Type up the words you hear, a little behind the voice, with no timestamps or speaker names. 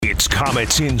It's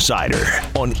Comets Insider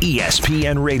on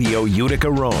ESPN Radio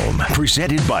Utica Rome.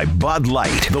 Presented by Bud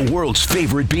Light, the world's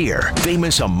favorite beer,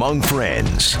 famous among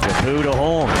friends. Chaput to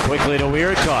Holm, quickly to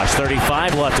Weirtosh.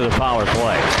 35 left of the power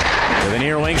play. To the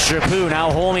near wing, Chaput. Now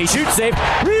Holm, he shoots safe.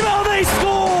 Rebound, they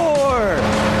score!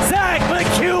 Zach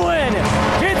McEwen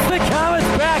gets the Comets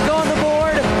back on the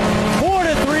board.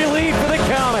 4-3 lead for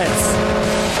the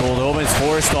Comets. Goldobin's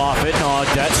forced off it. No,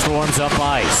 Debt storms up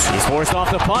ice. He's forced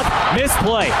off the puck.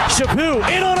 Misplay. Chaput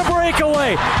in on a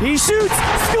breakaway. He shoots.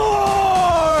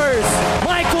 Scores!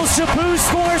 Michael Chaput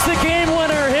scores the game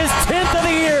winner. His 10th of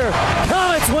the year.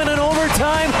 Comets win in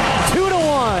overtime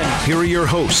 2-1. Here are your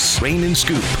hosts, Rain and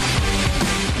Scoop.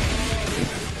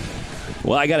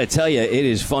 Well, I got to tell you, it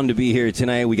is fun to be here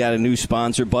tonight. We got a new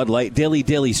sponsor, Bud Light. Dilly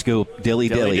Dilly, Scoop. Dilly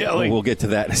Dilly. We'll get to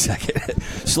that in a second.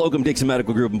 Slocum Dixon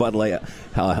Medical Group and Bud Light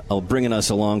bringing us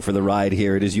along for the ride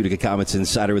here. It is Utica Comets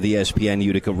Insider with ESPN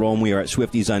Utica Rome. We are at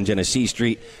Swifties on Genesee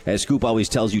Street. As Scoop always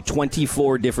tells you,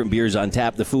 24 different beers on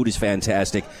tap. The food is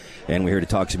fantastic. And we're here to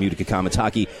talk some Utica Comets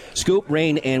hockey. Scoop,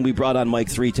 Rain, and we brought on Mike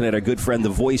 3 tonight, our good friend, the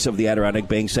voice of the Adirondack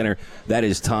Bank Center. That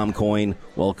is Tom Coyne.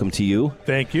 Welcome to you.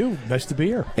 Thank you. Nice to be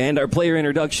here. And our player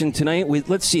introduction tonight,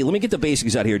 let's see. Let me get the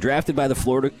basics out here. Drafted by the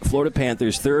Florida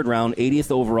Panthers, 3rd round,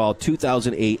 80th overall,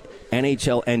 2008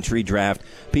 NHL entry draft.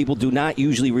 People do not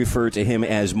usually refer to him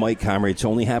as Mike Comrie. It's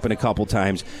only happened a couple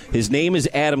times. His name is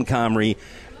Adam Comrie,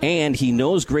 and he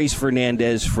knows Grace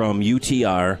Fernandez from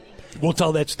UTR. We'll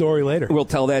tell that story later. We'll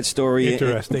tell that story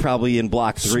probably in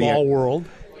Block 3. Small world.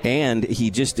 And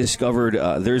he just discovered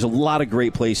there's a lot of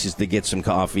great places to get some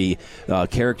coffee.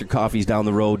 Character Coffee's down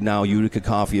the road now. Utica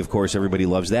Coffee, of course, everybody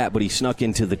loves that. But he snuck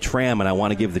into the Tram, and I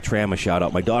want to give the Tram a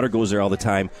shout-out. My daughter goes there all the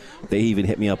time. They even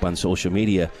hit me up on social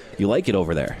media. You like it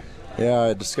over there? Yeah,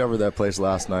 I discovered that place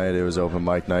last night. It was open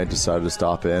mic night. Decided to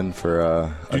stop in for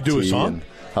a Did you do a song?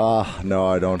 No,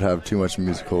 I don't have too much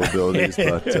musical abilities,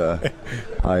 but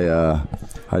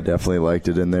I definitely liked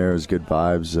it in there. It was good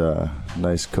vibes,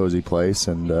 nice cozy place,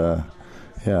 and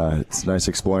yeah, it's nice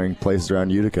exploring places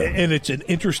around Utica. And it's an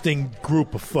interesting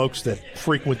group of folks that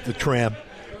frequent the Tram.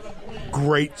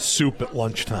 Great soup at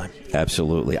lunchtime.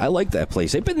 Absolutely. I like that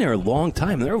place. They've been there a long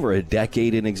time. They're over a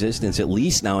decade in existence at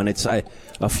least now, and it's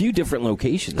a few different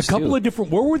locations, A couple of different.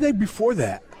 Where were they before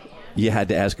that? You had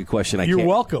to ask a question. You're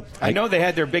welcome. I know they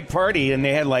had their big party, and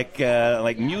they had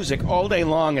like music all day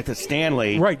long at the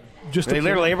Stanley. Right.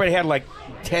 Everybody had like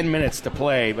 10 minutes to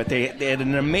play, but they had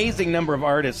an amazing number of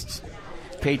artists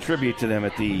pay tribute to them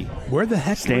at the Where the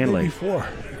heck Stanley. were they before?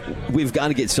 We've got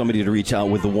to get somebody to reach out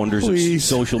with the wonders of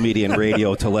social media and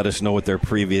radio to let us know what their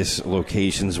previous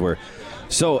locations were.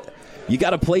 So you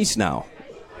got a place now.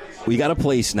 We got a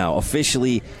place now.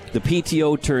 Officially, the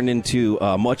PTO turned into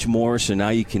much more, so now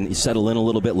you can settle in a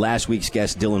little bit. Last week's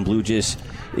guest, Dylan Blugis,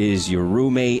 is your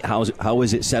roommate. How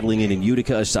is it settling in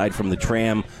Utica aside from the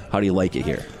Tram? How do you like it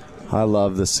here? I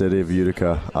love the city of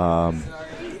Utica.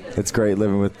 It's great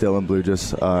living with Dylan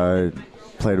Blugis. I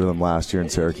played with him last year in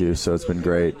Syracuse, so it's been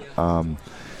great.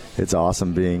 It's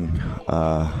awesome being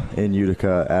in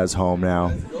Utica as home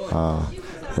now.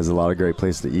 There's a lot of great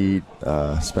places to eat,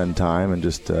 spend time, and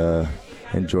just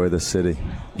enjoy the city.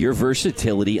 Your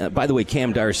versatility. By the way,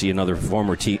 Cam Darcy, another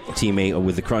former teammate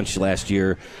with the Crunch last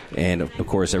year, and of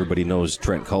course everybody knows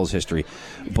Trent Cull's history.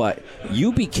 But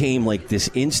you became like this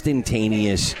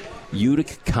instantaneous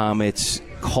Utica Comets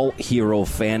cult hero,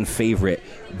 fan favorite,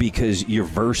 because you're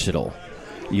versatile.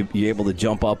 You're able to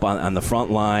jump up on the front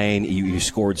line. You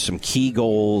scored some key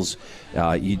goals.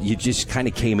 You just kind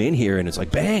of came in here, and it's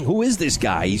like, bang, who is this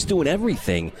guy? He's doing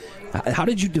everything. How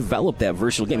did you develop that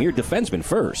versatile game? You're a defenseman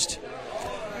first.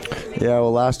 Yeah,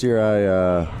 well, last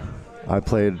year I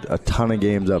played a ton of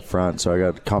games up front, so I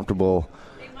got comfortable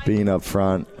being up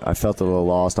front. I felt a little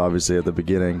lost, obviously, at the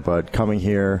beginning, but coming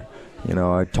here,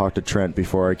 I talked to Trent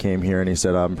before I came here, and he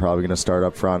said I'm probably going to start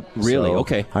up front. Really? So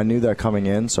okay. I knew that coming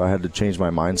in, so I had to change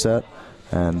my mindset.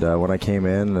 And when I came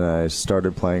in, I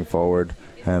started playing forward,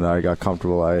 and I got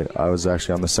comfortable. I was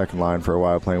actually on the second line for a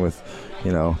while playing with,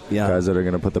 guys that are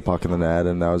going to put the puck in the net,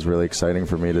 and that was really exciting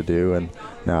for me to do. And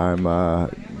now I'm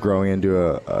growing into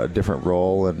a different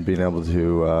role and being able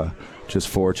to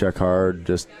just forecheck hard,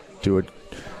 just do what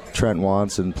Trent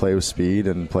wants and play with speed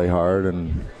and play hard,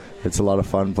 and it's a lot of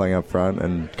fun playing up front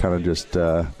and kind of just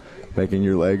making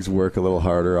your legs work a little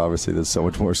harder. Obviously, there's so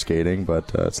much more skating,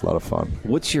 but it's a lot of fun.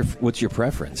 What's your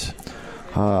preference?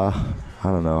 I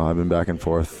don't know. I've been back and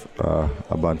forth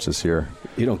a bunch this year.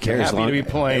 You don't care. Happy to be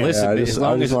playing. Listen, I just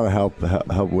want to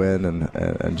help win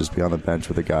and just be on the bench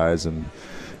with the guys, and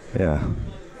yeah.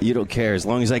 You don't care. As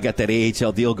long as I got that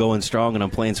AHL deal going strong and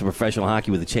I'm playing some professional hockey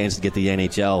with a chance to get the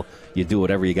NHL, you do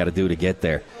whatever you got to do to get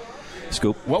there.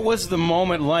 Scoop. What was the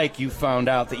moment like you found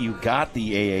out that you got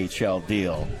the AHL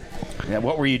deal?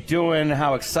 What were you doing?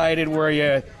 How excited were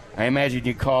you? I imagine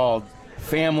you called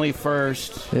family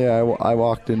first. Yeah, I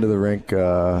walked into the rink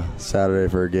Saturday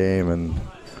for a game, and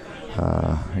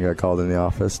I got called in the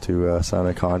office to sign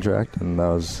a contract, and that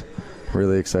was a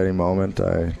really exciting moment.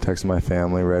 I texted my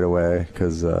family right away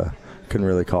because couldn't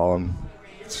really call them.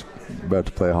 It's about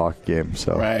to play a hockey game,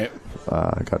 so right.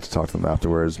 I got to talk to them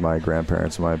afterwards, my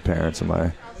grandparents and my parents and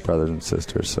my brothers and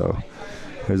sisters. So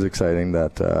it was exciting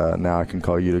that now I can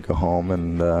call Utica home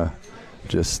and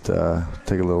just take a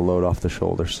little load off the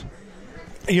shoulders.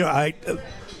 You know,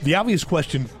 the obvious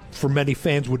question for many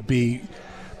fans would be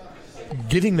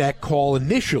getting that call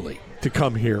initially to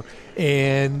come here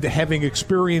and having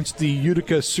experienced the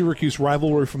Utica-Syracuse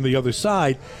rivalry from the other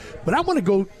side. But I want to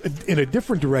go in a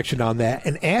different direction on that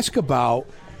and ask about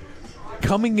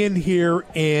coming in here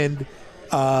and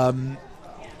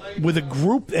with a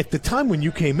group at the time when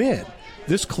you came in.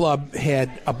 This club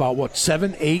had about,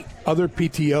 7, 8 other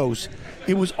PTOs.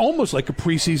 It was almost like a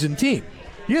preseason team.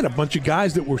 You had a bunch of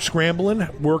guys that were scrambling,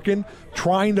 working,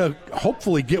 trying to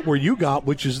hopefully get where you got,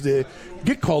 which is to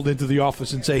get called into the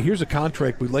office and say, here's a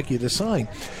contract we'd like you to sign.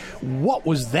 What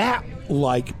was that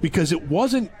like? Because it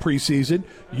wasn't preseason.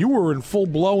 You were in full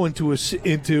blow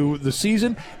into the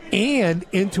season and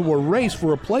into a race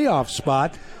for a playoff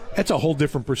spot. That's a whole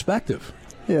different perspective.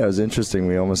 Yeah, it was interesting.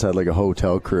 We almost had like a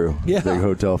hotel crew, big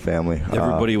hotel family.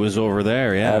 Everybody was over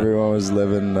there, yeah. Everyone was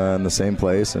living in the same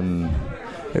place, and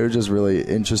it was just really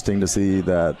interesting to see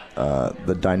that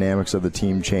the dynamics of the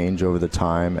team change over the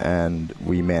time, and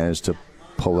we managed to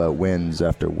pull out wins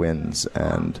after wins,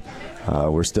 and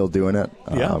we're still doing it.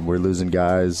 We're losing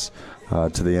guys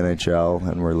to the NHL,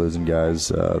 and we're losing guys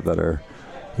that are,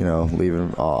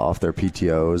 leaving off their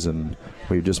PTOs, and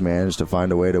we've just managed to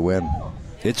find a way to win.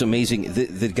 It's amazing.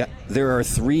 There are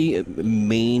 3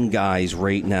 main guys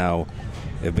right now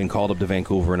have been called up to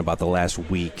Vancouver in about the last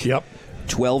week. Yep.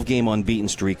 12-game unbeaten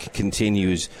streak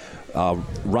continues.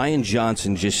 Ryan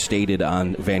Johnson just stated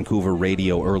on Vancouver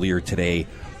radio earlier today,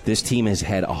 this team has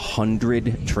had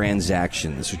 100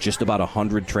 transactions, just about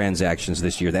 100 transactions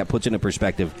this year. That puts it in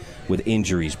perspective with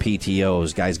injuries,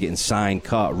 PTOs, guys getting signed,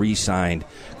 cut, re-signed,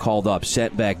 called up,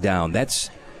 set back down. That's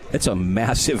a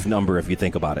massive number if you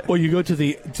think about it. Well, you go to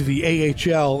the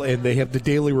AHL and they have the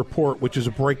daily report, which is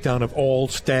a breakdown of all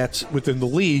stats within the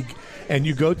league, and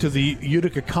you go to the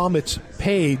Utica Comets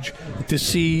page to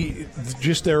see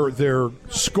just their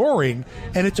scoring,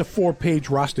 and it's a 4-page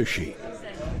roster sheet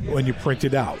when you print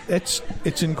it out. It's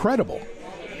incredible.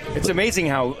 It's amazing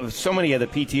how so many of the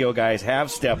PTO guys have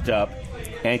stepped up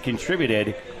and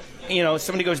contributed.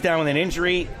 Somebody goes down with an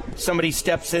injury, somebody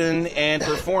steps in and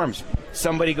performs.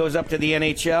 Somebody goes up to the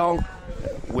NHL,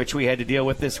 which we had to deal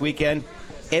with this weekend.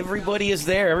 Everybody is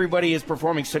there. Everybody is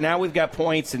performing. So now we've got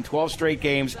points in 12 straight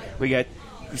games. We got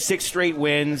 6 straight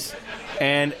wins.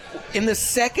 And in the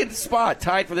second spot,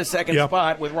 tied for the second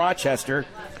spot with Rochester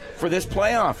for this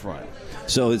playoff run.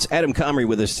 So it's Adam Comrie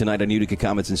with us tonight on Utica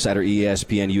Comets Insider,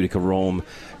 ESPN Utica Rome.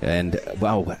 And,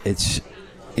 wow,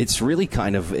 it's really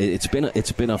kind of it's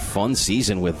been a fun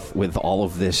season with all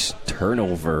of this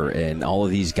turnover and all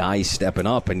of these guys stepping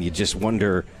up, and you just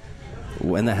wonder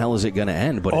when the hell is it going to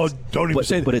end? But don't even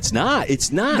say that. But it's not.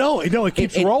 It's not. No, it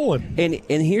keeps rolling. And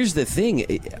here's the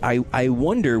thing. I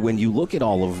wonder when you look at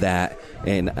all of that,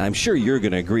 and I'm sure you're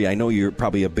going to agree. I know you're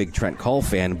probably a big Trent Cull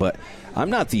fan, but I'm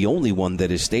not the only one that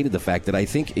has stated the fact that I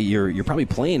think you're probably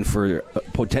playing for a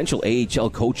potential AHL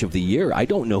Coach of the Year. I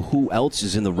don't know who else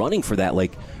is in the running for that,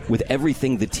 like with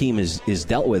everything the team is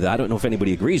dealt with. I don't know if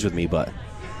anybody agrees with me, but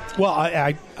well,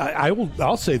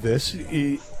 I'll say this.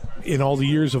 In all the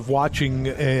years of watching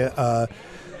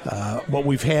what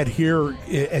we've had here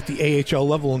at the AHL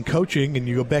level in coaching, and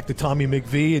you go back to Tommy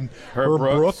McVie and Herb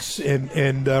Brooks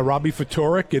and Robbie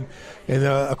Fatorik and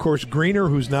of course Greener,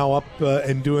 who's now up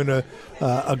and doing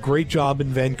a great job in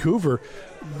Vancouver.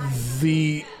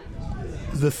 The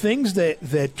things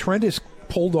that Trent has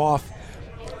pulled off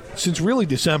since really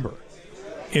December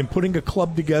in putting a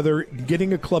club together,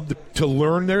 getting a club to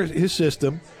learn his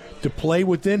system, to play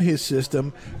within his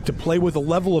system, to play with a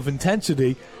level of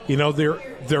intensity.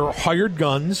 They're hired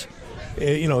guns.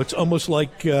 It's almost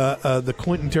like the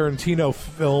Quentin Tarantino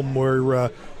film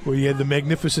where you had the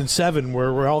Magnificent Seven,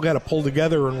 where we all got to pull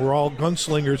together and we're all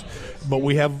gunslingers, but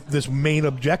we have this main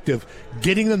objective.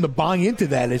 Getting them to buy into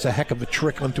that is a heck of a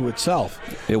trick unto itself.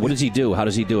 Yeah, what does he do? How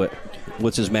does he do it?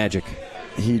 What's his magic?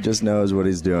 He just knows what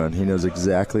he's doing. He knows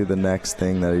exactly the next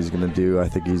thing that he's going to do. I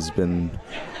think he's been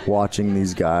watching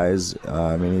these guys.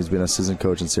 He's been assistant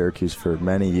coach in Syracuse for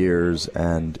many years,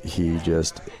 and he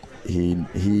just he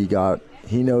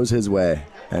knows his way,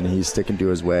 and he's sticking to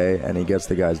his way, and he gets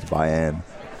the guys to buy in,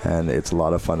 and it's a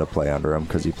lot of fun to play under him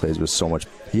because he plays with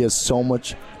he has so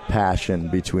much passion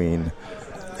between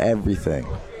everything.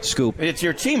 Scoop. It's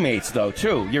your teammates, though,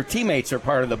 too. Your teammates are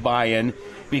part of the buy-in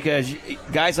because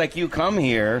guys like you come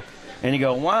here and you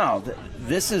go, wow,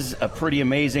 this is a pretty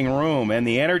amazing room, and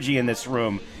the energy in this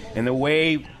room and the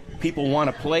way people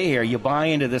want to play here, you buy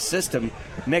into the system.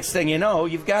 Next thing you know,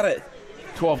 you've got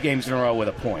 12 games in a row with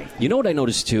a point. You know what I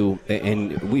noticed, too,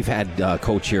 and we've had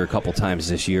Coach here a couple times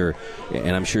this year,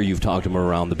 and I'm sure you've talked to him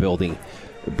around the building,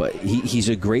 but he's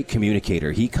a great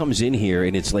communicator. He comes in here,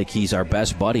 and it's like he's our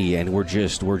best buddy, and we're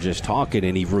just talking,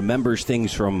 and he remembers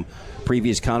things from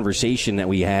previous conversation that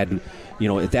we had,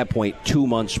 at that point 2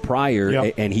 months prior,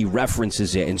 yep. And he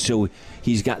references it. And so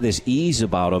he's got this ease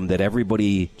about him that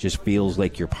everybody just feels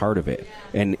like you're part of it.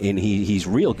 And he's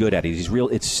real good at it.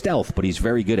 It's stealth, but he's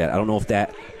very good at it. I don't know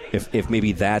if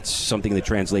maybe that's something that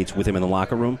translates with him in the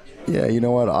locker room. Yeah, you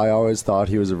know what? I always thought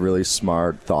he was a really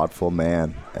smart, thoughtful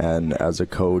man. And as a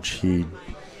coach,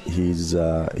 he's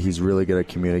really good at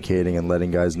communicating and letting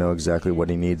guys know exactly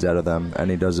what he needs out of them, and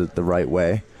he does it the right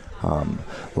way.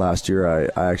 Last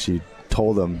year, I actually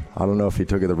told him, I don't know if he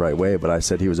took it the right way, but I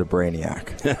said he was a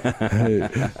brainiac.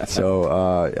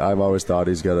 So I've always thought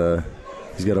he's got a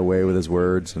way with his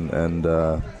words,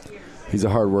 and he's a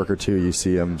hard worker too. You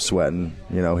see him sweating.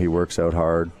 He works out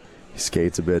hard. He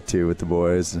skates a bit too with the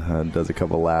boys and does a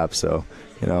couple laps. So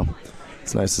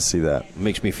it's nice to see that.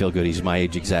 Makes me feel good. He's my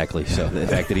age exactly. So the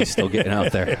fact that he's still getting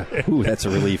out there, ooh, that's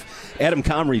a relief. Adam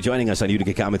Comrie joining us on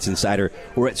Utica Comets Insider.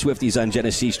 We're at Swifties on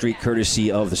Genesee Street,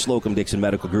 courtesy of the Slocum-Dixon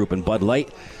Medical Group and Bud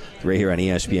Light, right here on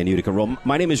ESPN Utica.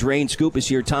 My name is Rain. Scoop is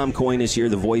here. Tom Coyne is here,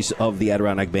 the voice of the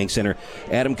Adirondack Bank Center.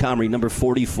 Adam Comrie, number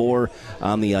 44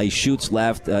 on the ice, shoots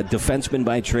left, defenseman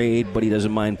by trade, but he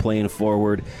doesn't mind playing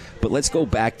forward. But let's go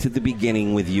back to the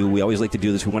beginning with you. We always like to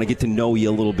do this. We want to get to know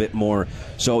you a little bit more.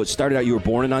 So it started out, you were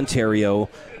born in Ontario.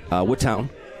 What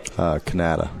town?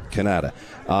 Canada.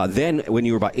 Then, when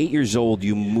you were about 8 years old,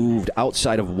 you moved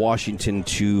outside of Washington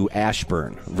to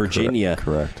Ashburn, Virginia.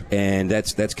 Correct. And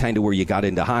that's kind of where you got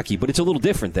into hockey, but it's a little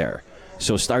different there.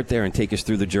 So start there and take us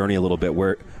through the journey a little bit,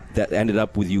 where that ended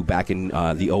up with you back in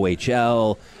the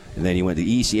OHL, and then you went to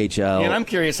ECHL. And I'm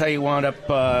curious how you wound up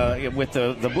with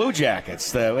the Blue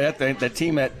Jackets, the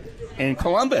team in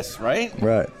Columbus, right?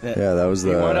 Right. That was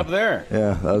you wound up there.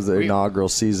 Yeah, that was the inaugural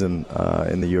season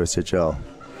in the USHL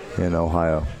in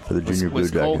Ohio for the Junior Blue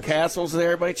Jackets. Was Cole Castles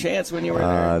there by chance when you were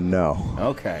there? No.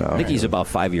 Okay. I think he's about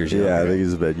 5 years younger. Yeah, I think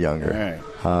he's a bit younger.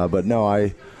 All right. But no,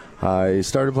 I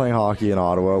started playing hockey in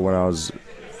Ottawa when I was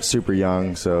super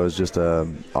young, so it was just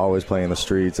always playing in the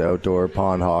streets, outdoor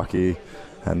pond hockey.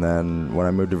 And then when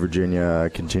I moved to Virginia, I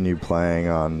continued playing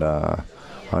on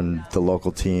the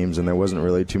local teams, and there wasn't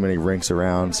really too many rinks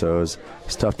around, so it was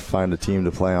tough to find a team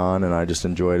to play on, and I just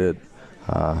enjoyed it.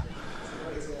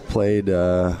 Played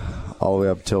all the way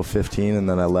up till 15, and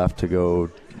then I left to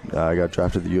go. I got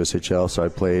drafted to the USHL, so I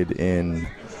played in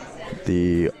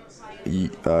the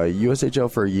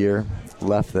USHL for a year,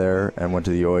 left there, and went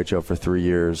to the OHL for 3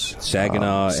 years.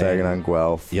 Saginaw and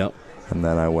Guelph. Yep. And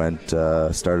then I went,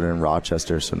 started in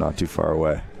Rochester, so not too far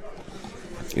away.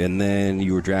 And then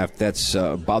you were drafted. That's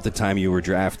about the time you were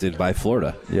drafted by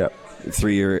Florida. Yep.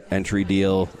 3-year entry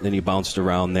deal. Then you bounced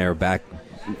around there, back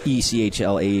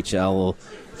ECHL, AHL.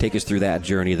 Take us through that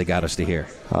journey that got us to here.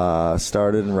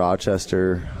 Started in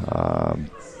Rochester.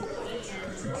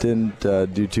 Didn't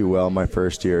do too well my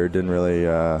first year. Didn't really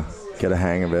get a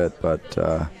hang of it, but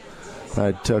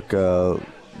I took a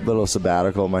little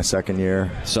sabbatical my second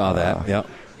year. Saw that, yep.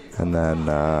 And then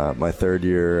my third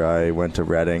year, I went to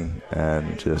Reading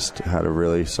and just had a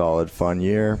really solid, fun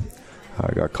year.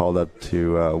 I got called up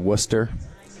to Worcester.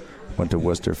 Went to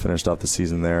Worcester, finished off the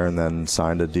season there, and then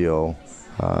signed a deal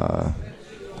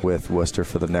with Worcester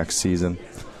for the next season.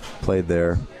 Played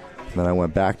there. And then I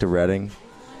went back to Reading.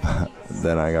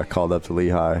 Then I got called up to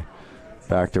Lehigh.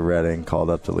 Back to Reading, called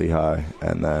up to Lehigh.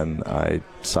 And then I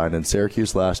signed in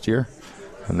Syracuse last year.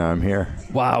 And now I'm here.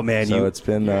 Wow, man. So it's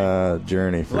been a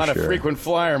journey for sure. A lot of frequent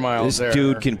flyer miles this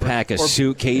dude can pack a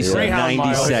suitcase in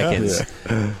 90 seconds.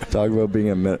 Yeah. Talk about being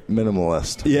a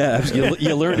minimalist. Yeah,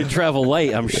 you learn to travel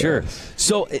light, I'm sure.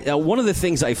 So one of the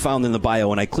things I found in the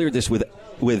bio, and I cleared this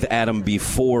with Adam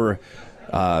before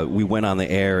we went on the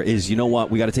air, is, you know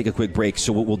what, we got to take a quick break.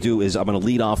 So what we'll do is I'm going to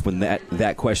lead off with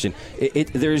that question.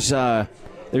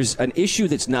 There's an issue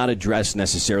that's not addressed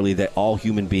necessarily that all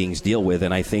human beings deal with,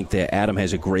 and I think that Adam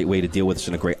has a great way to deal with this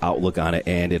and a great outlook on it,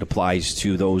 and it applies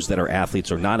to those that are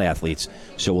athletes or not athletes.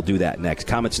 So we'll do that next.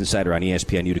 Comets Insider on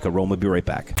ESPN Utica. Rome will be right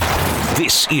back.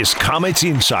 This is Comets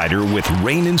Insider with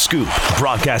Rain and Scoop,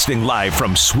 broadcasting live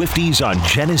from Swifties on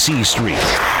Genesee Street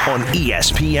on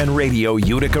ESPN Radio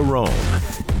Utica Rome.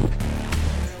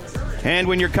 And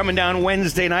when you're coming down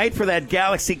Wednesday night for that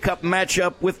Galaxy Cup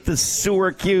matchup with the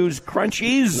Syracuse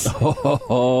Crunchies,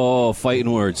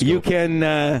 fighting words. You can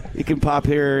pop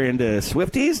here into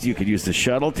Swifties. You could use the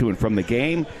shuttle to and from the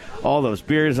game. All those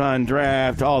beers on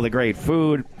draft, all the great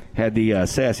food. Had the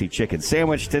sassy chicken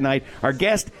sandwich tonight. Our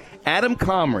guest, Adam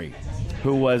Comrie,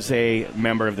 who was a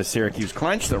member of the Syracuse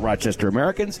Crunch, the Rochester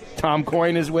Americans. Tom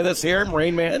Coyne is with us here,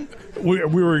 Rain Man. We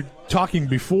were talking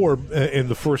before in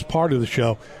the first part of the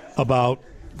show about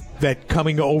that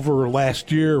coming over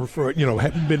last year for,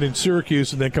 having been in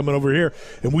Syracuse and then coming over here.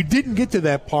 And we didn't get to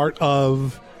that part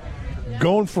of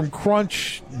going from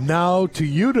Crunch now to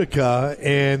Utica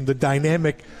and the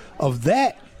dynamic of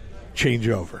that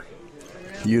changeover.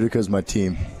 Utica's my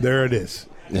team. There it is.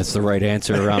 That's the right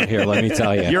answer around here, let me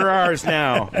tell you. You're ours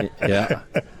now. Yeah.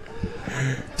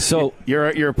 So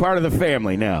you're a part of the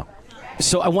family now.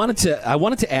 So I wanted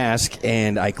to ask,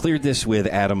 and I cleared this with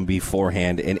Adam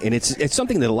beforehand, and it's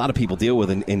something that a lot of people deal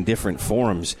with in different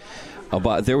forums.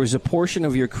 About there was a portion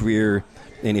of your career,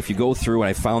 and if you go through, and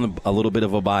I found a little bit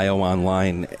of a bio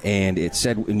online, and it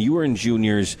said when you were in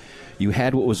juniors, you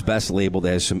had what was best labeled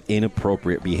as some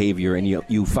inappropriate behavior, and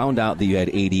you found out that you had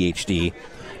ADHD,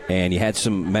 and you had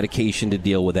some medication to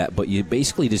deal with that, but you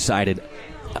basically decided,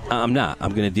 I'm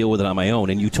going to deal with it on my own.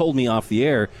 And you told me off the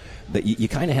air that you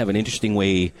kind of have an interesting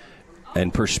way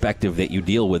and perspective that you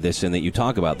deal with this and that you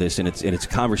talk about this, and it's a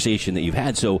conversation that you've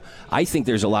had. So I think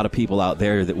there's a lot of people out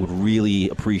there that would really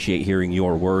appreciate hearing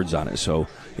your words on it. So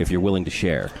if you're willing to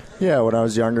share. Yeah, when I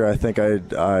was younger, I think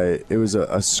it was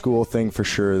a school thing for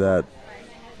sure that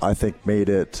I think made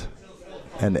it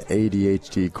an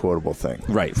ADHD quotable thing.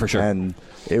 Right, for sure. And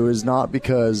it was not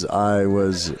because I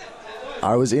was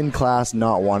in class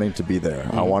not wanting to be there.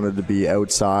 I wanted to be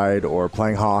outside or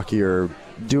playing hockey or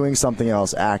doing something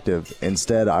else active.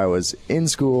 Instead, I was in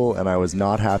school and I was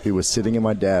not happy with sitting at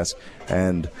my desk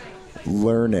and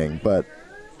learning. But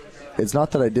it's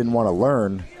not that I didn't want to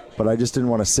learn, but I just didn't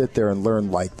want to sit there and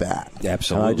learn like that.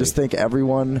 Absolutely. And I just think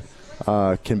everyone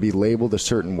can be labeled a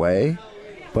certain way,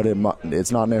 but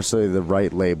it's not necessarily the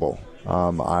right label.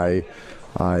 I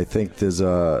think there's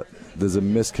a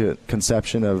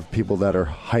misconception of people that are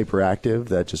hyperactive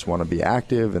that just want to be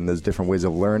active, and there's different ways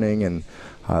of learning. And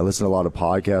I listen to a lot of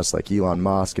podcasts like Elon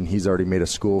Musk, and he's already made a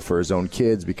school for his own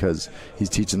kids because he's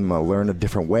teaching them to learn a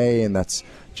different way, and it's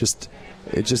just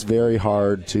very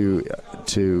hard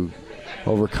to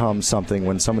overcome something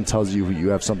when someone tells you you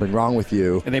have something wrong with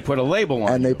you, and they put a label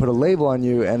on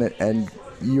you, and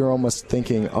you're almost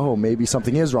thinking, oh, maybe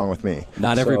something is wrong with me.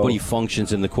 Not everybody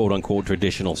functions in the quote-unquote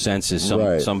traditional senses.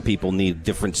 Some people need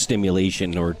different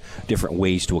stimulation or different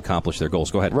ways to accomplish their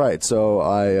goals. Go ahead. Right. So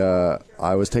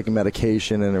I was taking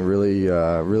medication, and it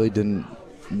really didn't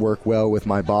work well with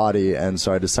my body, and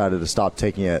so I decided to stop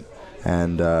taking it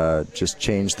and just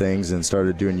change things and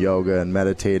started doing yoga and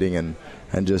meditating and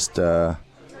just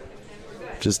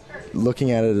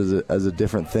looking at it as a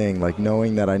different thing, like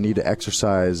knowing that I need to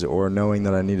exercise or knowing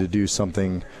that I need to do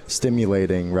something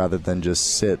stimulating rather than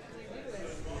just sit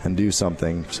and do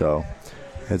something. So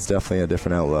it's definitely a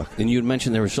different outlook. And you had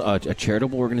mentioned there was a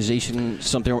charitable organization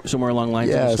somewhere along the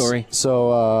lines of the story?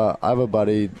 So I have a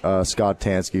buddy, Scott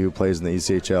Tansky, who plays in the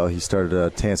ECHL. He started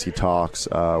Tansky Talks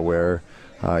where,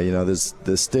 there's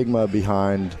the stigma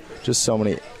behind just so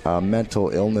many mental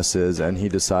illnesses, and he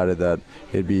decided that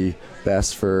it'd be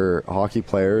best for hockey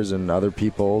players and other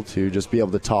people to just be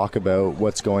able to talk about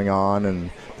what's going on,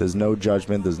 and there's no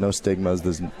judgment, there's no stigmas,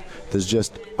 there's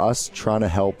just us trying to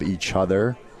help each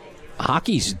other.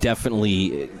 Hockey's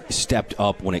definitely stepped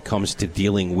up when it comes to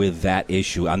dealing with that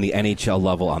issue on the NHL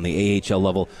level, on the AHL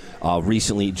level.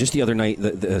 Recently, just the other night,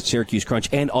 the Syracuse Crunch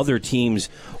and other teams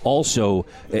also,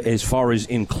 as far as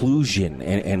inclusion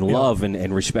and love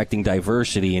and respecting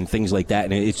diversity and things like that.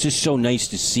 And it's just so nice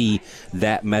to see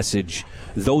that message,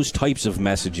 those types of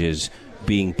messages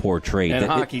being portrayed. And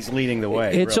hockey's leading the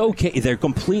way. It's really. okay. They're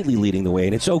completely leading the way,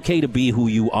 and it's okay to be who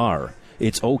you are.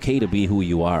 It's okay to be who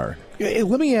you are.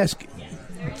 Let me ask,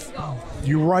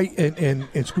 you're right, and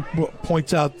Scoop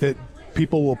points out that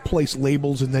people will place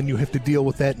labels and then you have to deal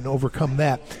with that and overcome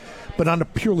that. But on a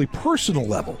purely personal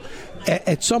level,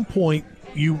 at some point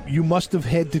you must have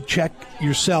had to check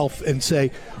yourself and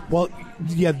say, well,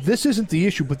 yeah, this isn't the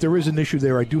issue, but there is an issue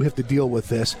there. I do have to deal with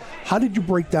this. How did you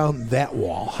break down that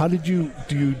wall? How do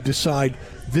you decide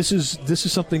this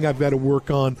is something I've got to work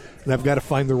on and I've got to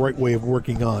find the right way of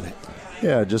working on it?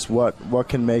 Yeah, just what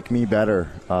can make me better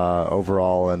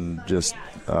overall, and just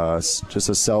just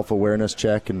a self-awareness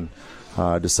check, and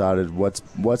decided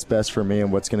what's best for me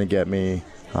and what's going to get me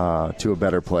to a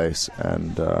better place.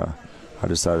 And I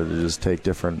decided to just take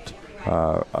different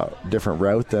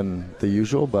route than the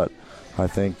usual, but I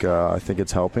think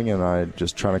it's helping, and I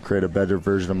just trying to create a better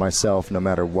version of myself, no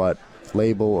matter what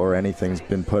label or anything's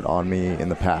been put on me in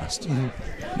the past.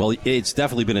 Mm-hmm. Well, it's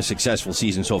definitely been a successful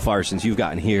season so far since you've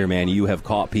gotten here, man. You have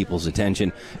caught people's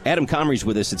attention. Adam Comrie's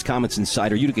with us. It's Comets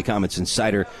Insider, Utica Comets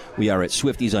Insider. We are at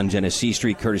Swifty's on Genesee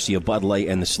Street, courtesy of Bud Light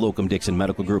and the Slocum-Dixon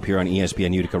Medical Group here on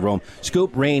ESPN Utica Rome.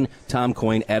 Scoop, Rain, Tom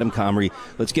Coyne, Adam Comrie.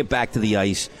 Let's get back to the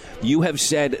ice. You have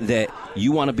said that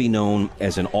you want to be known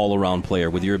as an all-around player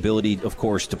with your ability, of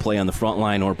course, to play on the front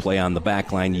line or play on the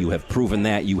back line. You have proven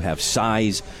that. You have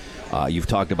size. You've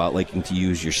talked about liking to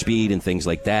use your speed and things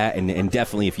like that. And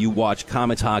definitely, if you watch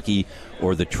Comets hockey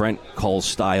or the Trent Cull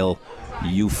style,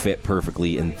 you fit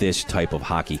perfectly in this type of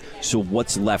hockey. So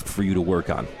what's left for you to work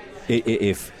on?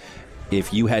 If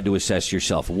you had to assess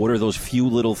yourself, what are those few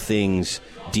little things,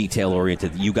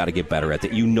 detail-oriented, that you got to get better at,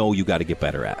 that you know you got to get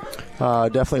better at?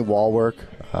 Definitely wall work,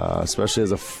 especially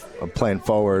as a playing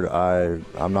forward.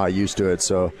 I'm not used to it,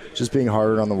 so just being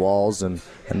harder on the walls and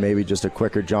maybe just a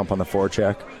quicker jump on the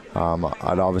forecheck.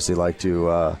 I'd obviously like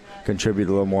to contribute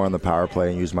a little more on the power play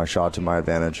and use my shot to my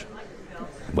advantage.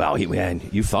 Wow, man,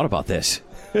 you've thought about this.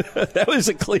 That was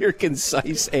a clear,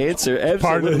 concise answer.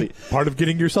 Absolutely. Part of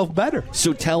getting yourself better.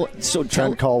 So tell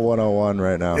Trent Cull 101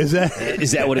 right now. Is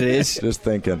that what it is? Just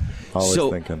thinking. Always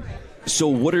thinking. So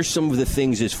what are some of the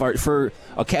things, as far for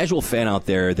a casual fan out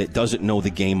there that doesn't know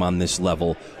the game on this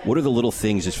level, what are the little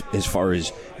things as far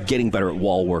as getting better at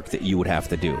wall work that you would have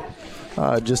to do?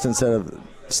 Just instead of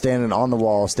standing on the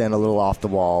wall, stand a little off the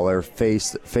wall, or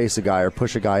face a guy, or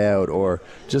push a guy out, or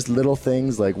just little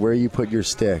things like where you put your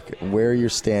stick, where you're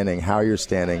standing, how you're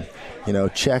standing.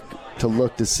 Check to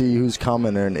look to see who's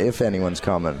coming and if anyone's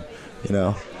coming.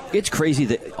 It's crazy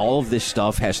that all of this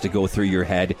stuff has to go through your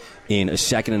head in a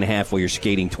second and a half while you're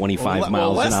skating 25 miles an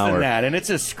hour. Less than that, and it's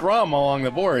a scrum along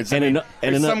the boards.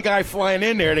 There's some guy flying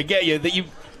in there to get you that you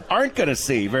aren't going to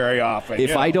see very often.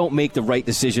 If I don't make the right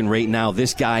decision right now,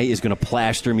 this guy is going to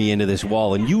plaster me into this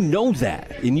wall, and you know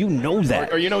that.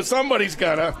 Or somebody's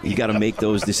got to. You got to make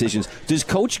those decisions. Does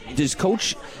coach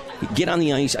get on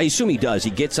the ice? I assume he does.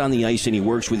 He gets on the ice and he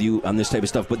works with you on this type of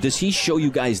stuff, but does he show you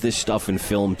guys this stuff in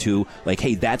film too? Like,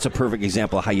 hey, that's a perfect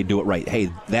example of how you do it right.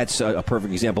 Hey, that's a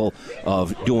perfect example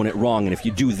of doing it wrong, and if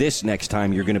you do this next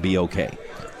time, you're going to be okay.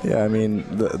 Yeah, I mean,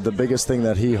 the biggest thing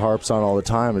that he harps on all the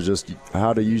time is just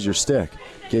how to use your stick.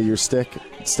 Get your stick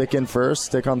in first,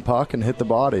 stick on puck, and hit the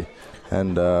body.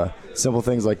 And simple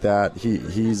things like that.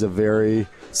 He's a very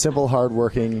simple,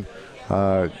 hardworking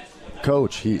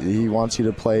coach. He wants you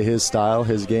to play his style,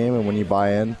 his game, and when you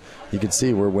buy in, you can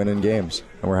see we're winning games,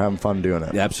 and we're having fun doing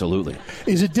it. Absolutely.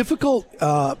 Is it difficult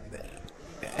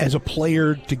as a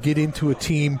player to get into a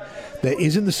team that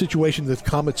is in the situation that the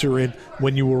Comets are in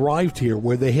when you arrived here,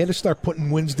 where they had to start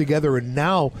putting wins together, and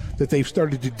now that they've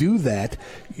started to do that,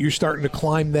 you're starting to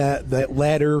climb that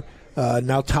ladder,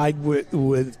 now tied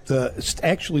with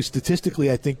actually statistically,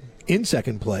 I think, in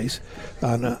second place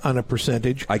on a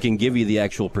percentage. I can give you the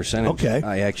actual percentage. Okay.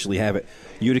 I actually have it.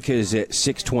 Utica is at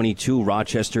 622.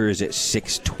 Rochester is at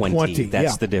 620.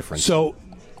 That's the difference. So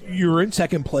you're in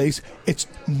second place.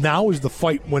 Now is the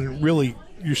fight when really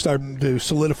you're starting to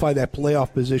solidify that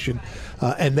playoff position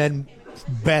and then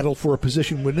battle for a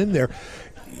position within there.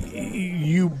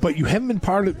 But you haven't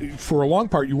been for a long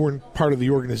part, you weren't part of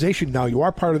the organization. Now you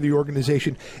are part of the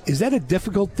organization. Is that a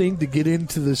difficult thing to get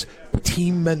into this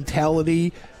team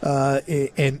mentality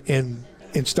and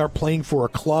start playing for a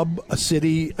club, a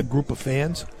city, a group of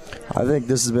fans? I think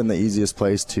this has been the easiest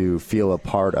place to feel a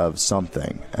part of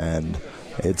something, and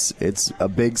it's a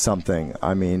big something.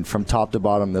 I mean, from top to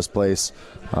bottom, this place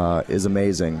is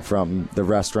amazing. From the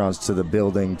restaurants to the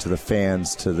building to the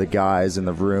fans to the guys in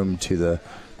the room to the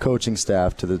coaching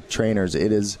staff to the trainers,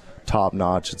 it is top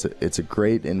notch. It's a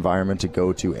great environment to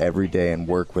go to every day and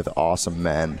work with awesome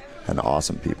men and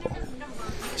awesome people.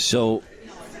 So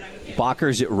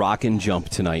Bakker's at Rock and Jump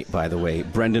tonight, by the way.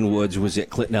 Brendan Woods was at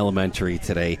Clinton Elementary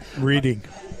today. Reading.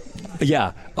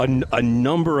 Yeah, a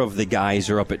number of the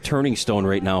guys are up at Turning Stone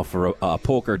right now for a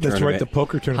poker tournament. That's right, the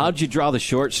poker tournament. How'd you draw the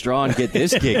short straw and get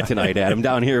this gig tonight, Adam,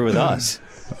 down here with us?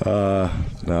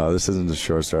 No, this isn't a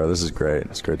short straw. This is great.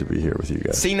 It's great to be here with you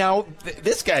guys. See, now,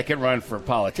 this guy can run for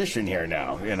politician here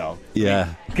now,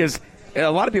 Yeah. Because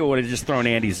a lot of people would have just thrown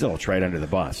Andy Zilch right under the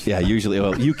bus. Yeah, usually.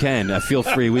 Well, you can. Feel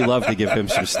free. We love to give him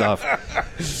some stuff.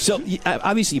 So,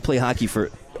 obviously, you play hockey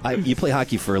for You play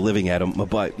hockey for a living, Adam,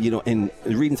 but, in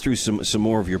reading through some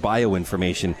more of your bio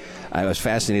information, I was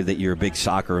fascinated that you're a big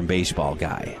soccer and baseball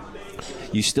guy.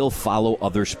 You still follow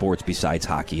other sports besides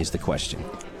hockey is the question.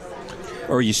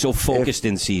 Or are you so focused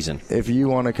in season? If you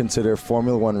want to consider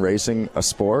Formula One racing a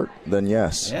sport, then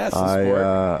yes. Yeah, it's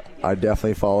a sport. I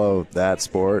definitely follow that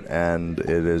sport, and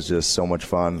it is just so much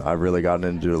fun. I've really gotten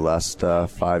into it the last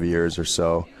 5 years or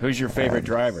so. Who's your favorite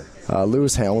driver?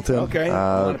 Lewis Hamilton. Okay, a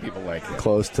lot of people like it.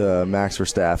 Close to Max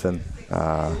Verstappen.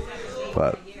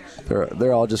 But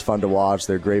they're all just fun to watch.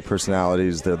 They're great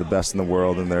personalities. They're the best in the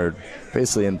world, and they're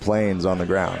basically in planes on the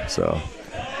ground. So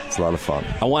it's a lot of fun.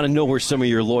 I want to know where some of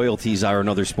your loyalties are in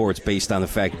other sports based on the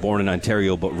fact born in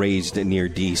Ontario but raised near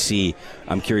D.C.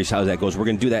 I'm curious how that goes. We're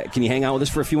going to do that. Can you hang out with us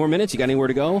for a few more minutes? You got anywhere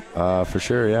to go? For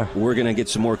sure, yeah. We're going to get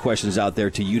some more questions out there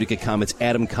to Utica Comets.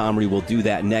 Adam Comrie will do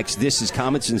that next. This is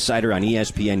Comets Insider on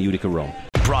ESPN Utica Rome.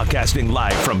 Broadcasting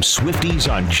live from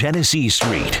Swifties on Genesee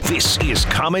Street. This is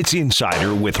Comets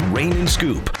Insider with Rain and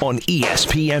Scoop on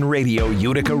ESPN Radio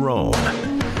Utica Rome.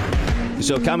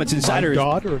 So Comets Insider My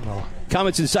daughter-in-law.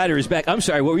 Comets Insider is back. I'm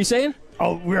sorry, what were you saying?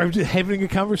 Oh, we're just having a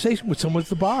conversation with someone at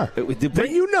the bar. That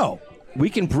you know. We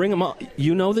can bring him up.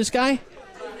 You know this guy?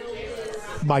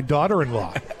 My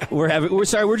daughter-in-law.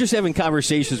 We're just having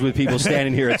conversations with people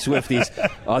standing here at Swifties.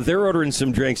 They're ordering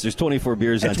some drinks. There's 24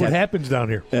 beers on tap. That's what happens down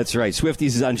here. That's right.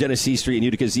 Swifties is on Genesee Street in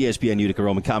Utica's ESPN Utica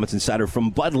Rome. Comets Insider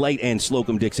from Bud Light and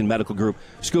Slocum Dixon Medical Group.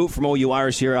 Scoop from OUR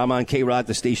is here. I'm on K-Rod,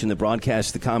 the station that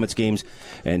broadcasts the Comets games.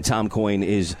 And Tom Coyne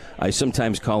is, I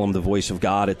sometimes call him the voice of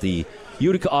God at the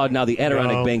Utica, now the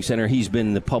Adirondack Bank Center. He's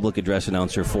been the public address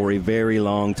announcer for a very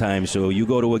long time. So you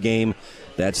go to a game,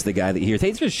 that's the guy that you hear.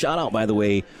 Thanks for a shout out, by the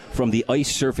way, from the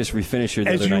ice surface refinisher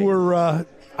the other night. As you were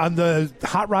on the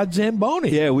Hot Rod Zamboni.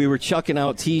 Yeah, we were chucking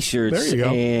out T-shirts. There you go.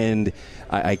 And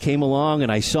I came along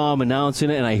and I saw him announcing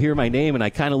it, and I hear my name, and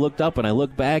I kind of looked up and I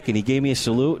looked back, and he gave me a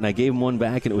salute, and I gave him one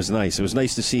back, and it was nice. It was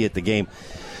nice to see at the game.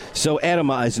 So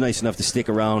Adam is nice enough to stick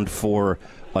around for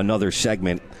another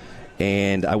segment.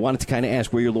 And I wanted to kind of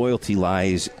ask where your loyalty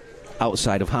lies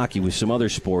outside of hockey with some other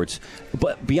sports.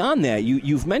 But beyond that,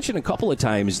 you've mentioned a couple of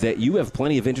times that you have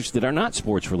plenty of interests that are not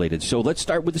sports related. So let's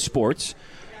start with the sports.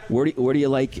 Where do you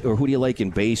like, or who do you like in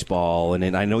baseball? And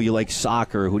then I know you like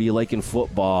soccer. Who do you like in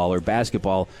football or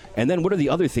basketball? And then what are the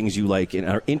other things you like and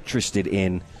are interested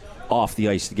in off the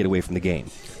ice to get away from the game?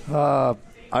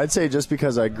 I'd say just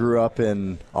because I grew up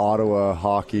in Ottawa,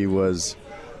 hockey was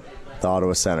the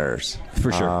Ottawa Senators.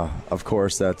 For sure. Of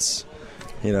course, that's,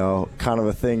 kind of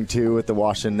a thing, too, with the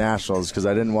Washington Nationals, because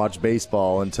I didn't watch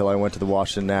baseball until I went to the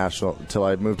Washington National, until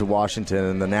I moved to Washington,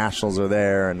 and the Nationals are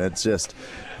there, and it's just,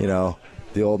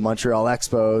 the old Montreal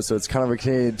Expos, so it's kind of a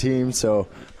Canadian team, so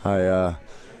I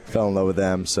fell in love with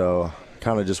them, so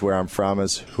kind of just where I'm from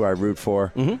is who I root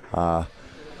for. Mm-hmm.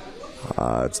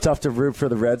 It's tough to root for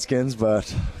the Redskins,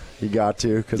 but you got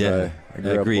to, because I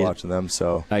grew up watching them.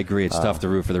 So I agree. It's tough to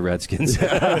root for the Redskins.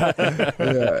 Yeah,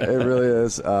 it really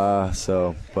is.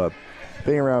 But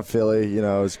being around Philly, it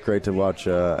was great to watch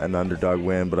an underdog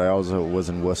win. But I also was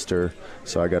in Worcester,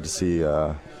 so I got to see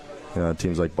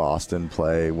teams like Boston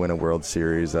win a World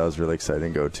Series. That was really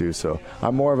exciting to go to. So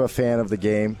I'm more of a fan of the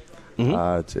game.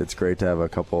 Mm-hmm. It's great to have a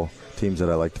couple teams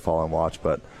that I like to follow and watch.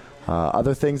 But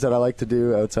other things that I like to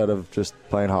do outside of just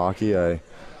playing hockey, I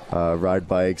ride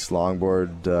bikes,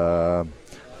 longboard,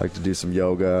 like to do some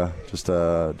yoga, just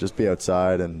be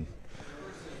outside and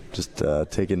just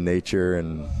take in nature,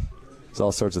 and there's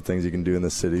all sorts of things you can do in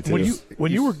the city too.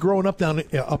 When you were growing up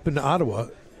up in Ottawa,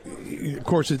 of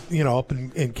course, up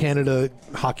in Canada,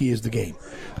 hockey is the game.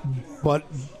 But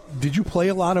did you play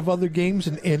a lot of other games?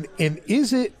 And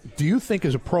do you think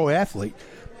as a pro athlete,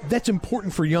 that's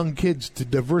important for young kids to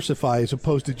diversify as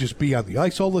opposed to just be on the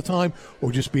ice all the time,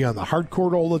 or just be on the hard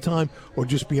court all the time, or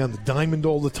just be on the diamond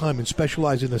all the time and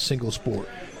specialize in a single sport?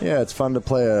 Yeah, it's fun to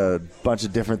play a bunch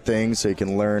of different things so you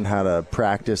can learn how to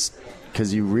practice,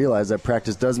 because you realize that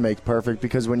practice does make perfect,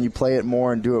 because when you play it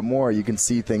more and do it more, you can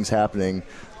see things happening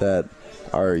that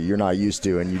you're not used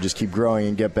to, and you just keep growing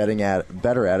and get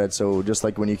better at it. So just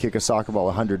like when you kick a soccer ball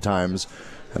 100 times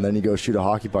and then you go shoot a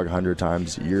hockey puck 100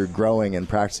 times, you're growing and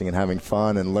practicing and having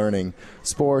fun and learning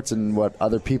sports and what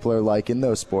other people are like in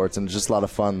those sports, and it's just a lot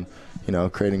of fun,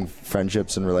 creating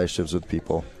friendships and relationships with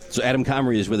people. So Adam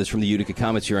Comrie is with us from the Utica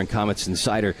Comets here on Comets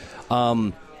Insider.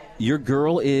 Your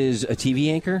girl is a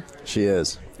TV anchor? She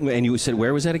is. And you said,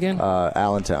 where was that again?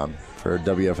 Allentown for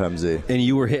WFMZ. And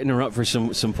you were hitting her up for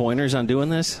some pointers on doing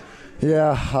this?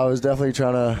 Yeah, I was definitely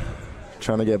trying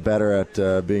to get better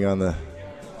at being on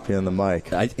being the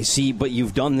mic. I see, but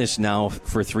you've done this now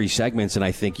for 3 segments, and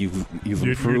I think you've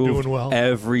improved doing well.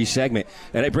 every segment.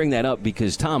 And I bring that up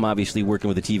because Tom, obviously working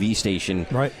with a TV station,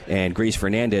 right, and Grace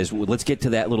Fernandez. Let's get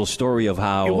to that little story of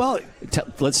how.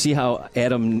 Let's see how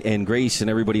Adam and Grace and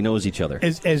everybody knows each other.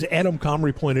 As Adam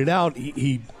Comrie pointed out,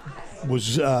 he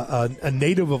was a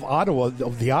native of Ottawa,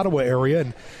 of the Ottawa area,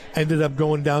 and ended up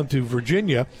going down to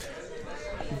Virginia.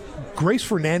 Grace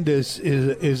Fernandez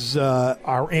is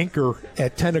our anchor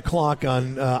at 10 o'clock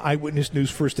on Eyewitness News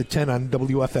First at 10 on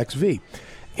WFXV.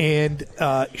 And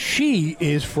she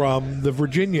is from the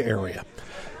Virginia area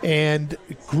and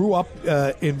grew up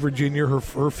in Virginia.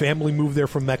 Her family moved there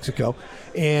from Mexico.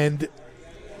 And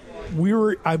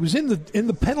I was in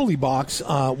the penalty box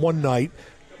one night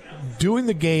doing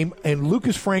the game, and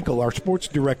Lucas Frankel, our sports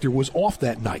director, was off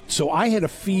that night. So I had to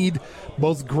feed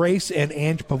both Grace and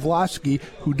Ange Pavlovsky,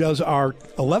 who does our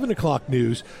 11 o'clock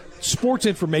news, sports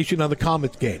information on the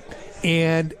Comets game.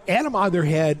 And Adam either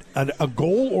had a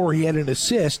goal or he had an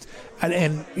assist,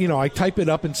 and I type it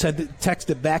up and text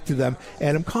it back to them,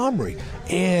 Adam Comrie.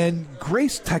 And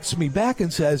Grace texts me back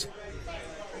and says,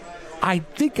 I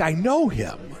think I know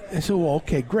him. I said, well,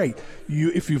 okay, great.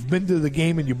 If you've been to the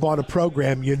game and you bought a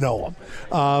program, you know him.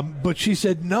 But she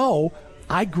said, no,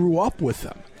 I grew up with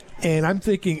him. And I'm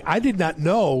thinking, I did not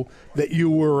know that you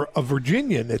were a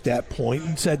Virginian at that point,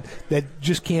 and said, that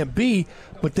just can't be.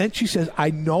 But then she says,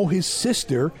 I know his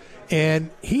sister, and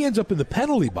he ends up in the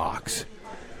penalty box.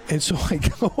 And so I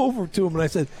go over to him and I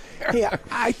said, hey,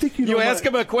 I think you know. You ask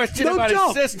him a question about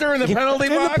his sister in the penalty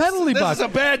box? In the penalty box. This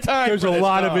is a bad time. There's a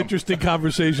lot of interesting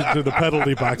conversations in the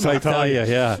penalty box, I tell you.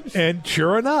 Yeah. And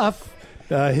sure enough,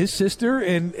 his sister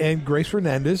and Grace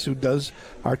Fernandez, who does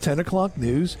our 10 o'clock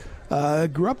news,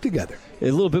 grew up together. A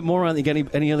little bit more on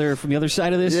any other from the other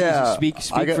side of this? Yeah. Speak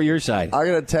for your side. I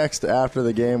got a text after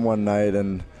the game one night,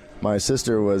 and my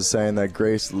sister was saying that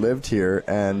Grace lived here,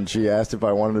 and she asked if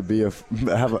I wanted to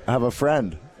have a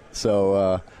friend.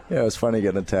 So it was funny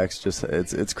getting a text. Just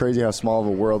it's crazy how small of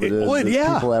a world it is.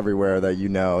 There's people everywhere that you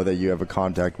know, that you have a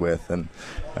contact with, and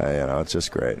it's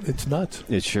just great. It's nuts.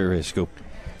 It sure is, Scoop.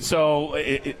 So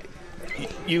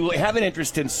you have an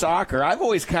interest in soccer. I've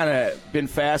always kind of been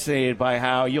fascinated by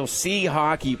how you'll see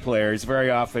hockey players very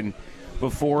often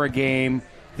before a game.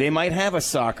 They might have a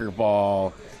soccer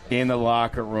ball in the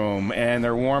locker room, and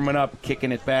they're warming up,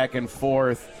 kicking it back and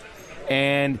forth.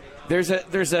 And there's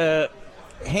a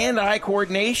hand-eye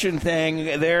coordination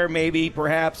thing there, maybe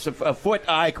perhaps a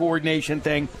foot-eye coordination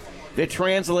thing that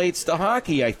translates to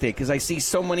hockey, I think, because I see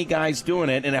so many guys doing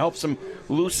it, and it helps them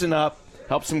loosen up,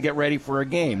 helps them get ready for a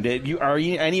game. Are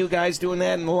any of you guys doing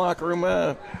that in the locker room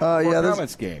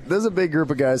Comets game? There's a big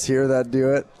group of guys here that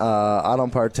do it. I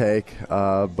don't partake,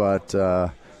 but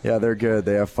yeah, they're good.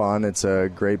 They have fun. It's a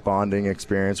great bonding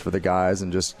experience for the guys,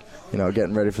 and just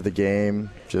getting ready for the game.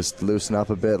 Just loosen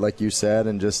up a bit, like you said,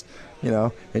 and just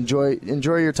enjoy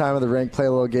your time at the rink. Play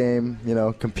a little game.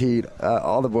 Compete.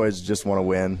 All the boys just want to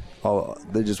win.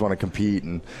 They just want to compete,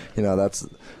 and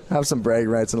have some bragging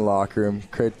rights in the locker room.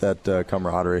 Create that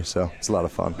camaraderie. So it's a lot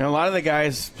of fun. And a lot of the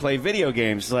guys play video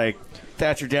games, like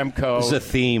Thatcher Demko. This is a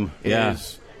theme. Yeah,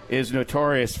 is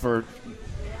notorious for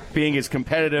being as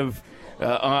competitive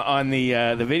on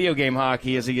the video game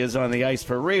hockey as he is on the ice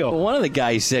for real. Well, one of the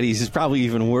guys said he's probably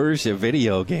even worse at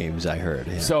video games, I heard.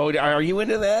 Yeah. So are you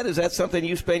into that? Is that something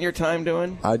you spend your time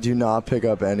doing? I do not pick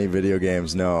up any video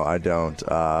games. No, I don't.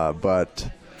 But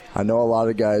I know a lot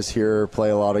of guys here play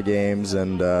a lot of games,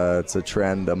 and it's a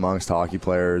trend amongst hockey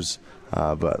players.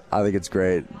 But I think it's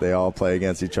great. They all play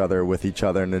against each other, with each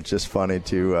other, and it's just funny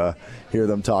to hear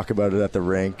them talk about it at the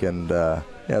rink. And,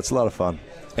 it's a lot of fun.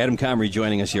 Adam Comrie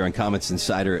joining us here on Comets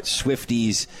Insider at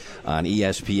Swifties on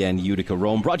ESPN Utica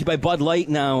Rome. Brought to you by Bud Light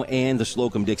now and the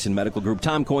Slocum-Dixon Medical Group.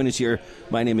 Tom Coyne is here.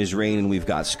 My name is Rain, and we've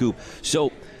got Scoop.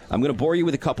 So I'm going to bore you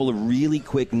with a couple of really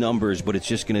quick numbers, but it's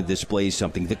just going to display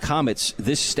something. The Comets,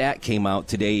 this stat came out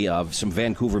today of some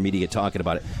Vancouver media talking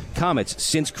about it. Comets,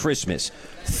 since Christmas,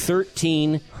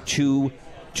 13-2-2-2,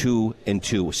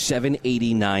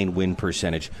 789 win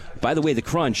percentage. By the way, the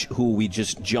Crunch, who we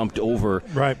just jumped over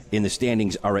in the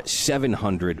standings, are at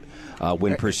 700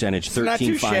 win percentage,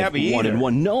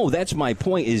 13-5-1-1. No, that's my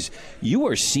point, is you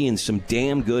are seeing some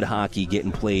damn good hockey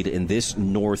getting played in this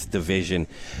North Division.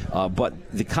 But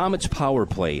the Comets' power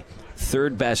play,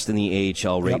 third best in the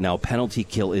AHL right now. Penalty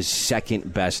kill is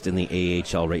second best in the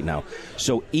AHL right now.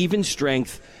 So even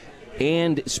strength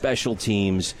and special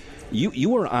teams.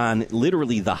 You are on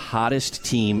literally the hottest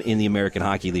team in the American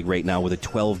Hockey League right now with a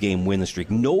 12-game win streak.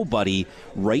 Nobody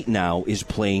right now is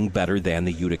playing better than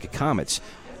the Utica Comets.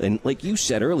 And like you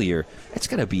said earlier, it's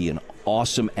got to be an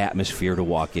awesome atmosphere to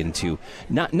walk into.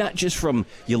 Not just from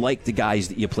you like the guys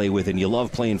that you play with and you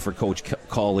love playing for Coach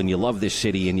Cull and you love this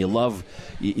city and you love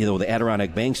the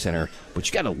Adirondack Bank Center, but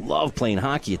you got to love playing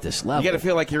hockey at this level. You got to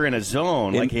feel like you're in a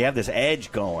zone, like you have this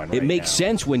edge going. It makes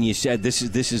sense when you said this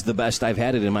is the best I've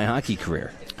had it in my hockey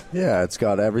career. Yeah, it's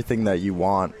got everything that you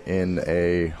want in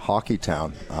a hockey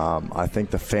town. I think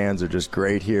the fans are just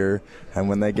great here, and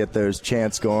when they get those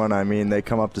chants going, I mean, they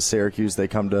come up to Syracuse, they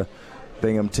come to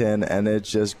Binghamton, and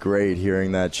it's just great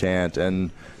hearing that chant,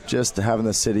 and just having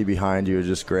the city behind you is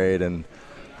just great, and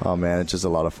oh man, it's just a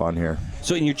lot of fun here.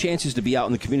 So in your chances to be out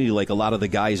in the community like a lot of the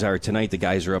guys are tonight, the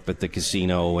guys are up at the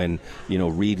casino and,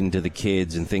 reading to the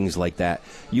kids and things like that.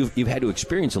 You've had to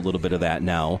experience a little bit of that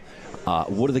now.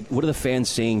 What are the fans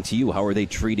saying to you? How are they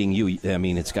treating you? I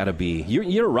mean, it's got to be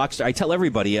you're a rock star. I tell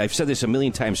everybody, I've said this a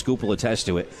million times, Scoop will attest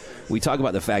to it. We talk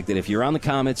about the fact that if you're on the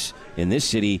Comets in this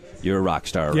city, you're a rock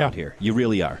star around here. You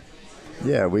really are.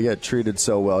 Yeah, we get treated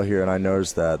so well here, and I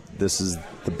noticed that this is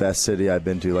the best city I've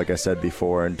been to, like I said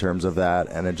before, in terms of that.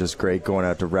 And it's just great going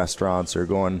out to restaurants or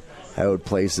going out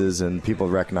places, and people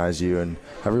recognize you, and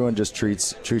everyone just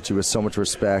treats you with so much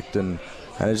respect, and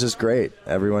it's just great.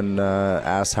 Everyone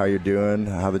asks how you're doing,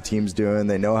 how the team's doing.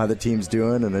 They know how the team's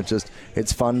doing, and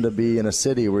it's fun to be in a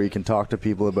city where you can talk to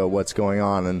people about what's going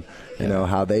on and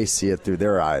how they see it through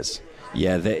their eyes.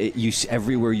 Yeah,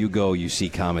 everywhere you go, you see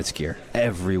Comets gear.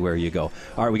 Everywhere you go.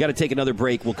 All right, we got to take another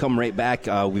break. We'll come right back.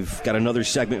 We've got another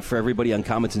segment for everybody on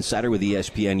Comets Insider with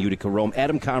ESPN Utica Rome.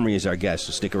 Adam Comrie is our guest,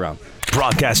 so stick around.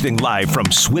 Broadcasting live from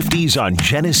Swifties on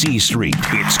Genesee Street,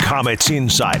 it's Comets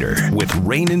Insider with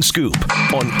Rain and Scoop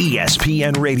on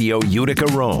ESPN Radio Utica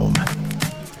Rome.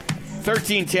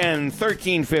 1310,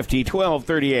 1350,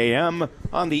 1230 a.m.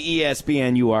 on the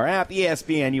ESPN UR app,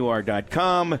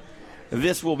 espnur.com.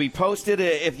 This will be posted.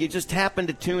 If you just happen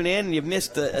to tune in and you've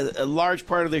missed a large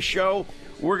part of the show,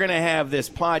 we're going to have this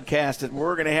podcast.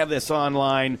 We're going to have this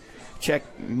online. Check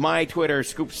my Twitter,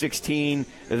 Scoop16,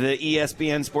 the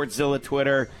ESPN Sportszilla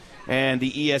Twitter, and the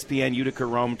ESPN Utica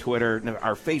Rome Twitter,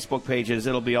 our Facebook pages.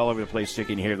 It'll be all over the place so you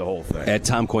can hear the whole thing. At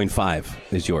Tom Coyne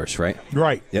 5 is yours, right?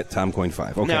 Right. Yeah, Tom Coyne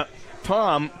 5. Okay. Now,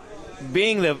 Tom,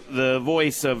 being the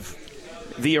voice of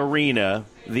the arena,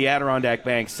 the Adirondack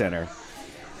Bank Center,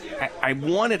 I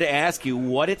wanted to ask you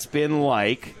what it's been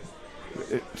like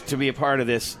to be a part of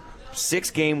this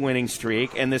 6-game winning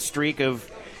streak and the streak of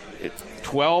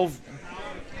 12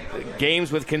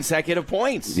 games with consecutive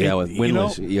points. Yeah, with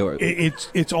winless.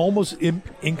 It's almost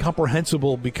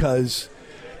incomprehensible because,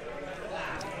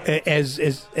 as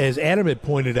Adam had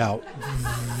pointed out,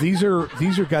 these are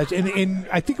guys, and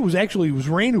I think it was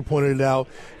Rain who pointed it out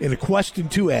in a question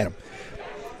to Adam.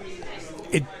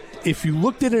 If you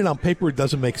looked at it on paper, it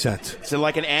doesn't make sense. So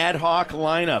like an ad hoc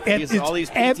lineup. All these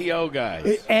PTO guys.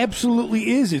 It absolutely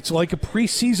is. It's like a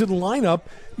preseason lineup.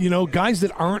 Guys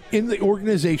that aren't in the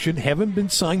organization, haven't been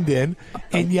signed in,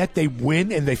 and yet they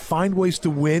win and they find ways to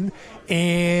win,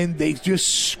 and they just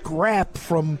scrap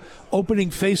from opening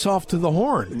face-off to the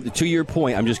horn. To your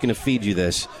point, I'm just going to feed you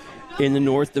this. In the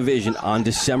North Division on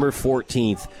December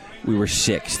 14th, we were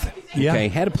 6th. Yeah. Okay,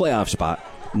 had a playoff spot.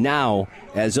 Now,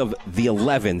 as of the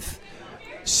 11th,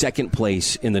 second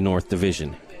place in the North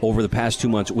Division. Over the past 2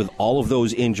 months, with all of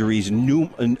those injuries,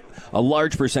 a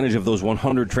large percentage of those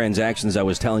 100 transactions I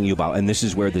was telling you about, and this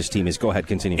is where this team is. Go ahead,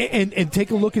 continue. And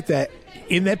take a look at that.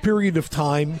 In that period of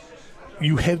time,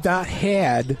 you have not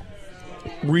had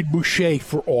Reed Boucher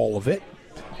for all of it.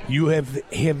 You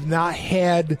have not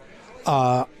had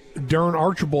Darren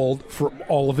Archibald for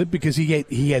all of it because he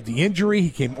had the injury.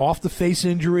 He came off the face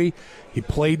injury. He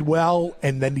played well,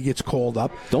 and then he gets called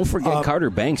up. Don't forget Carter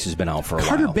Banks has been out for a while.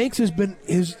 Carter Banks has been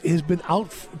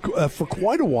out for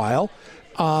quite a while.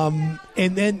 And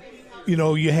then,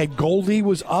 you had Goldie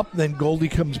was up, then Goldie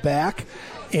comes back.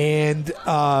 And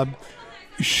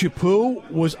Chaput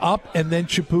was up, and then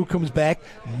Chaput comes back.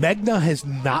 Megna has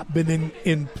not been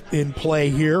in play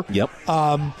here. Yep.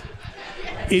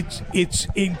 It's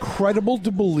incredible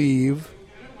to believe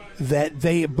that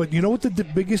but you know what the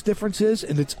biggest difference is,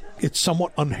 and it's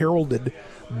somewhat unheralded,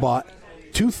 but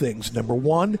two things. Number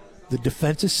one, the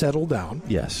defense has settled down.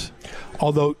 Yes.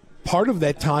 Although part of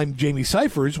that time, Jamie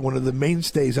Cyphers, one of the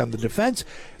mainstays on the defense,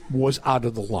 was out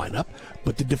of the lineup,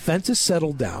 but the defense has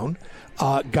settled down.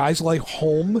 Guys like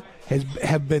Holm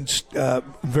have been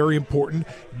very important.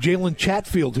 Jalen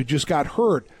Chatfield, who just got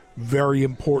hurt, very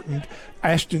important.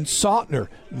 Ashton Sautner,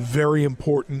 very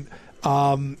important.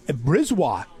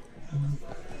 Briswa,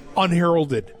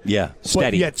 unheralded. Yeah,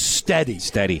 steady. But yet steady.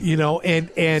 Steady. You know, and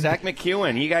Zach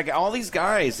McEwen. You got all these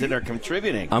guys that are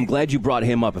contributing. I'm glad you brought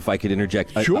him up, if I could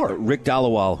interject. Sure. Rick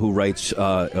Dallowal, who writes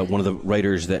one of the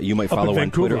writers that you might follow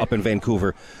on Twitter up in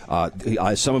Vancouver.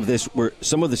 Some of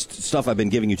the stuff I've been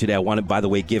giving you today, I want to, by the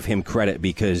way, give him credit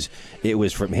because it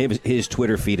was from his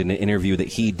Twitter feed in an interview that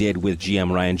he did with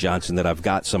GM Ryan Johnson that I've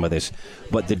got some of this.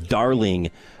 But the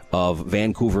darling of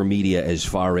Vancouver media as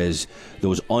far as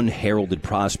those unheralded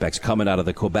prospects coming out of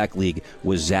the Quebec League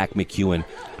was Zach McEwen.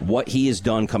 What he has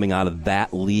done coming out of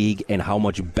that league and how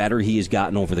much better he has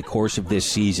gotten over the course of this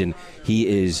season, he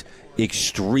is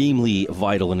extremely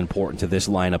vital and important to this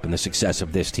lineup and the success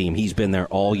of this team. He's been there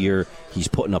all year. He's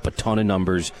putting up a ton of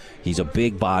numbers. He's a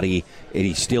big body, and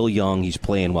he's still young. He's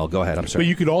playing well. Go ahead. I'm sorry. But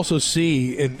you could also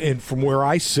see, and from where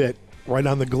I sit, right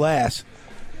on the glass,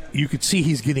 you could see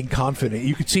he's getting confident.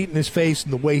 You could see it in his face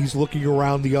and the way he's looking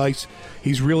around the ice.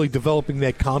 He's really developing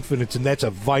that confidence, and that's a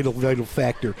vital, vital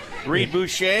factor. Reed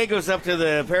Boucher goes up to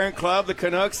the parent club, the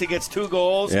Canucks. He gets 2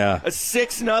 goals. Yeah. A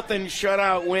 6-0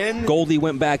 shutout win. Goldie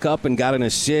went back up and got an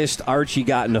assist. Archie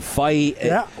got in a fight.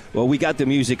 Yeah. Well, we got the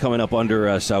music coming up under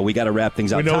us, so we got to wrap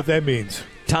things up. We know what that means.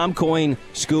 Tom Coyne,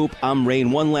 Scoop, I'm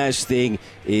Rain. One last thing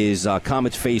is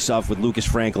Comets face-off with Lucas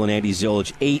Frankel and Andy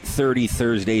Zilic, 8:30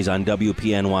 Thursdays on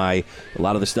WPNY. A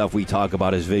lot of the stuff we talk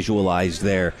about is visualized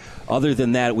there. Other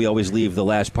than that, we always leave the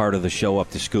last part of the show up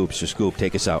to Scoop. So, Scoop,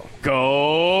 take us out.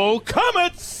 Go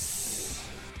Comets!